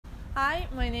Hi,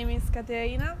 my name is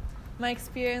Caterina. My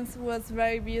experience was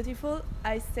very beautiful.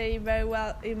 I stay very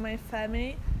well in my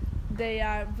family. They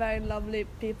are very lovely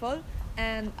people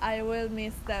and I will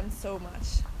miss them so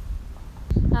much.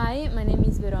 Hi, my name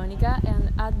is Veronica,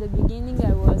 and at the beginning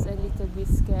I was a little bit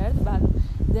scared, but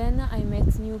then I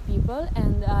met new people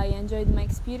and I enjoyed my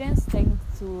experience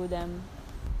thanks to them.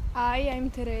 Hi, I'm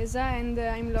Teresa and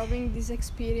I'm loving this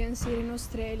experience here in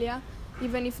Australia,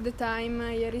 even if the time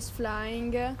here is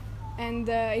flying and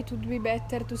it would be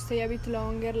better to stay a bit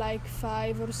longer, like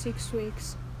 5 or 6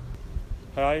 weeks.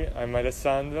 Hi, I'm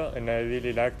Alessandro and I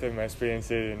really liked my experience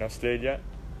here in Australia.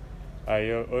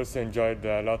 I also enjoyed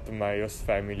a lot my host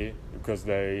family because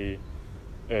they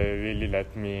really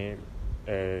let me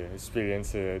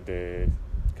experience the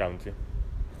country.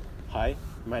 Hi,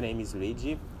 my name is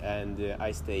Luigi and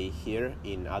I stay here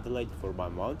in Adelaide for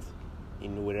 1 month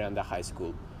in Wirranda High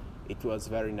School. It was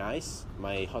very nice.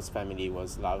 My host family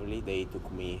was lovely. They took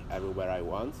me everywhere I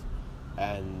want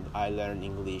and I learned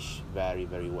English very,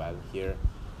 very well here.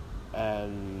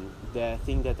 The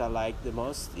thing that I like the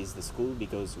most is the school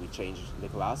because we change the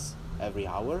class every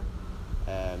hour.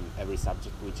 Every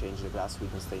subject we change the class, we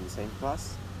can stay in the same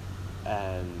class.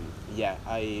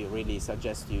 I really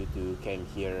suggest you to come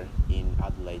here in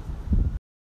Adelaide.